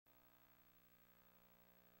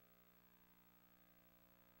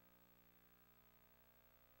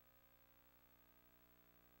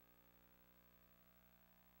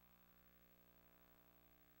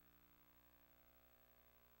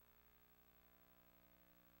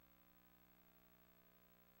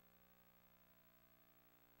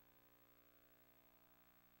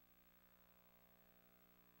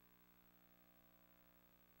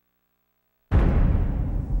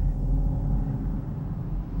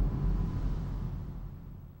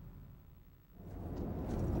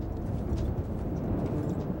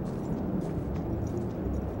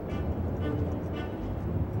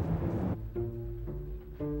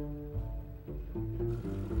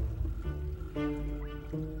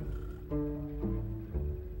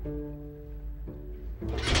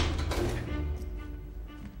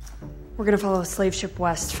We're gonna follow a slave ship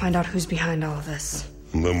west, find out who's behind all of this.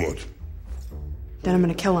 And then what? Then I'm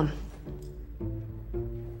gonna kill him.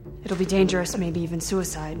 It'll be dangerous, maybe even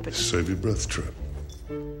suicide, but... Save your breath, Trip.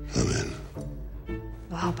 I'm in.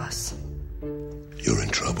 It'll help us. You're in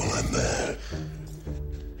trouble, I'm there.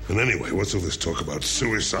 And anyway, what's all this talk about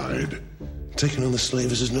suicide? Taking on the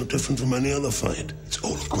slavers is no different from any other fight. It's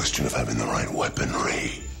all a question of having the right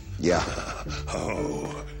weaponry. Yeah.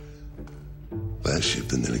 Oh. Last ship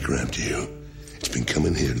that nearly grabbed you. It's been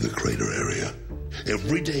coming here to the crater area.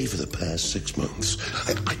 Every day for the past 6 months.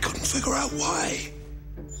 I couldn't figure out why.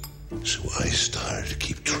 So I started to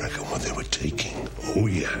keep track of what they were taking. Oh,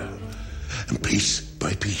 yeah. And piece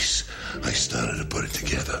by piece, I started to put it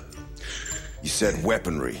together. You said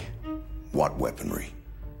weaponry. What weaponry?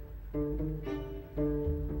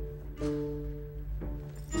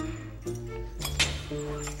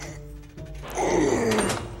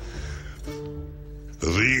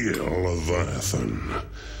 The Leviathan.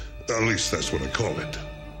 At least that's what I call it.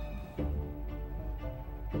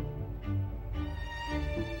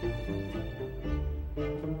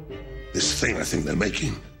 This thing I think they're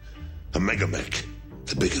making. A megamech.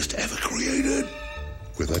 The biggest ever created.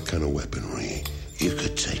 With that kind of weaponry, you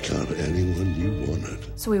could take on anyone you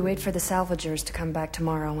wanted. So we wait for the salvagers to come back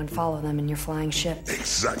tomorrow and follow them in your flying ship.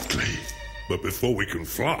 Exactly. But before we can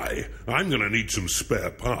fly, I'm gonna need some spare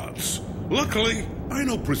parts. Luckily, I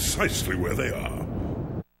know precisely where they are.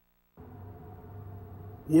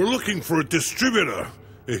 We're looking for a distributor,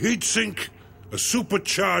 a heatsink, a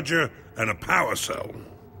supercharger, and a power cell.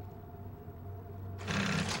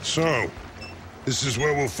 So, this is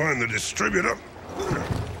where we'll find the distributor.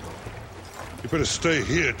 You better stay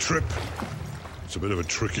here, Trip. It's a bit of a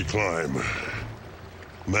tricky climb.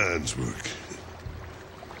 Man's work.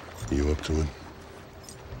 You up to it?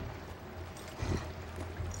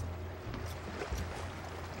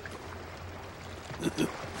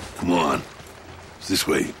 Come on. It's this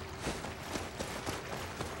way.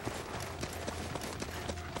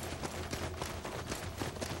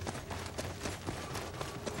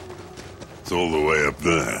 It's all the way up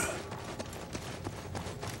there.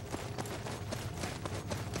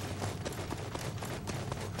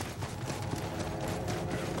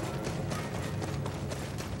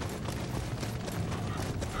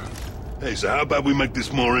 Hey, so how about we make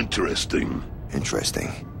this more interesting? Interesting.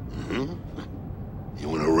 Mm-hmm. You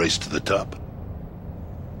want to race to the top?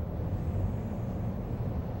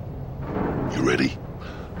 You ready?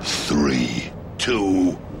 3,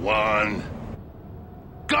 2, 1...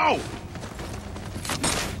 Go!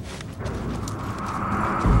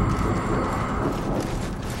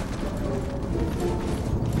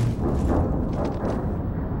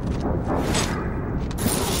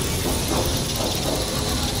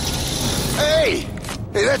 Hey!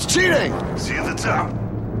 Hey, that's cheating! See you at the top.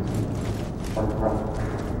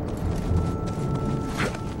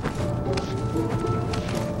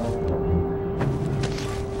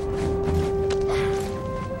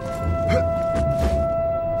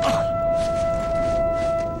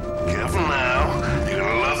 Careful now. You're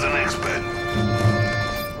gonna love the next bit.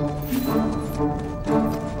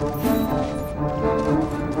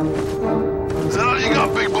 Is that all you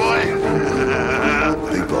got, big boy?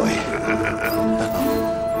 Big boy.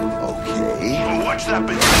 Okay. Well, watch that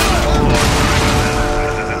bit.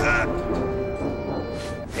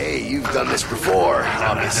 Hey, you've done this before,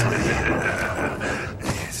 obviously.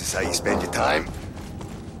 Is this how you spend your time?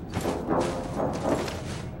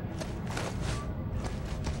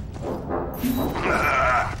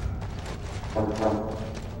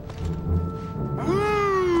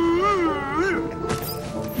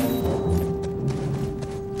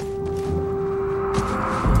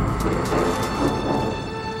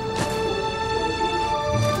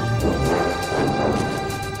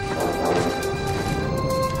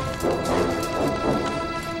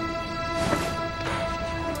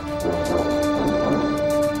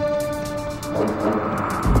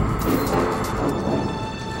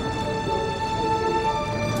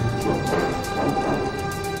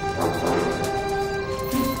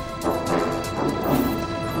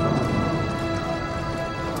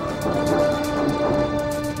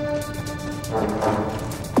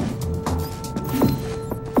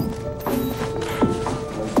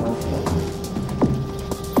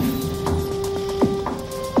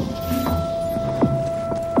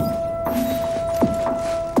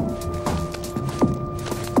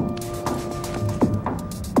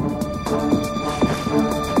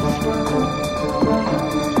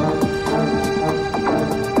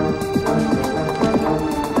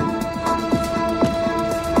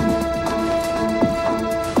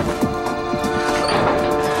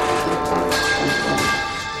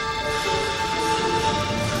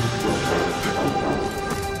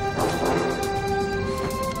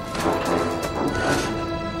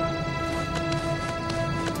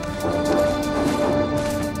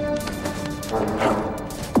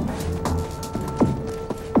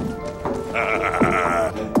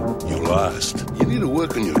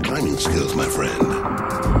 climbing skills, my friend.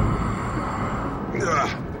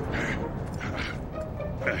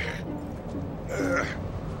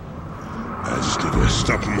 I just need to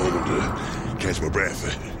stop a moment to catch my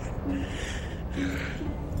breath.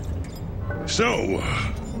 So,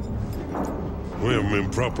 we haven't been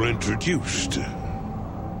properly introduced.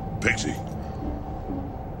 Pixie.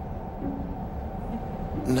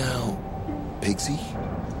 Now, Pigsy,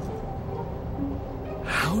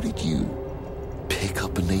 how did you pick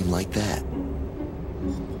up a name like that?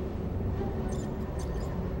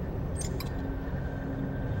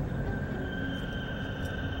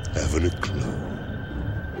 Haven't a clue.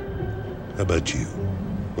 How about you?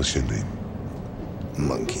 What's your name?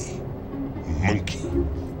 Monkey. Monkey.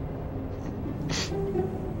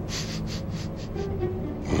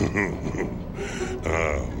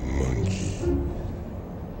 Ah, monkey.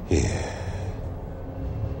 Yeah.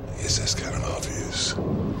 I guess that's kind of obvious.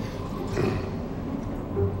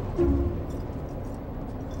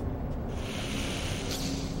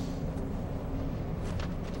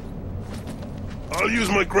 I'll use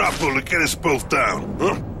my grapple to get us both down,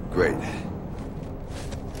 huh? Great.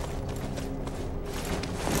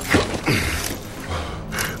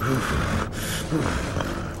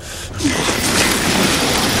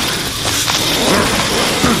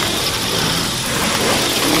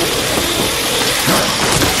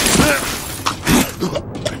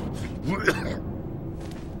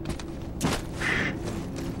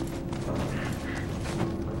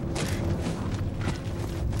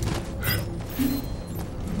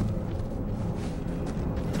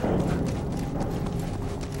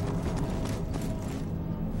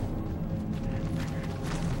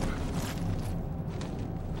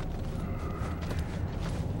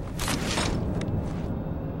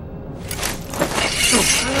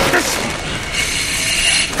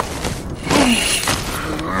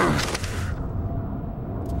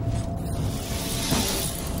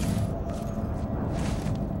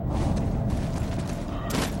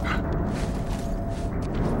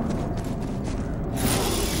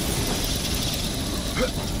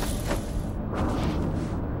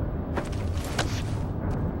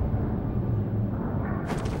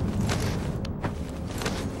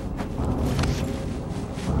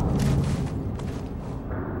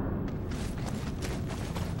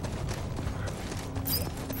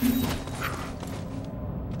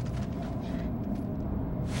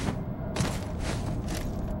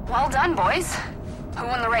 Well done, boys. Who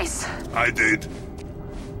won the race? I did.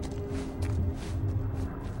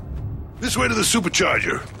 This way to the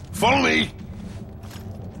supercharger. Follow me.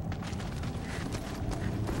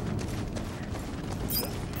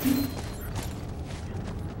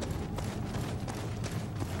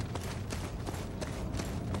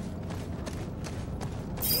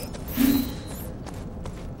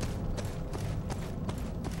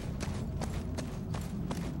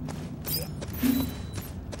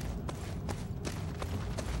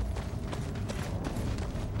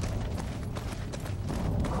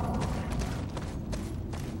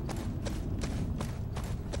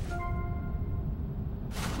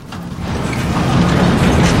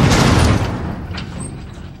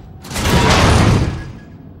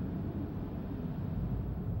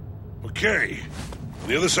 Okay. On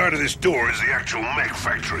the other side of this door is the actual mech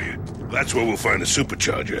factory. That's where we'll find a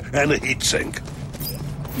supercharger and a heat sink.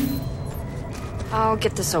 I'll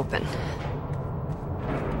get this open.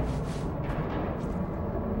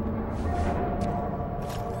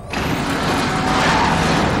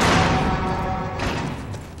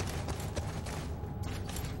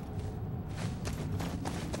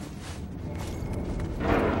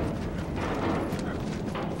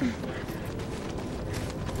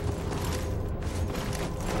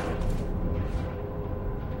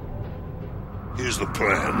 Here's the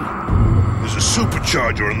plan. There's a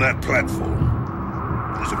supercharger on that platform.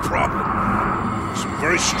 There's a problem. Some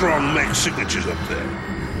very strong mech signatures up there.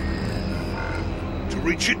 To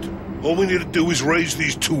reach it, all we need to do is raise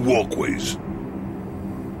these two walkways.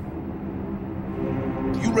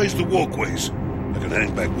 You raise the walkways, I can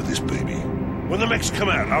hang back with this baby. When the mechs come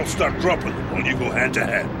out, I'll start dropping them while you go hand to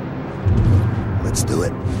hand. Let's do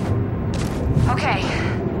it. Okay.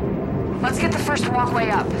 Let's get the first walkway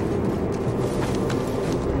up.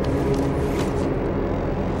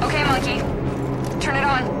 Okay, Monkey. Turn it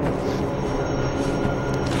on.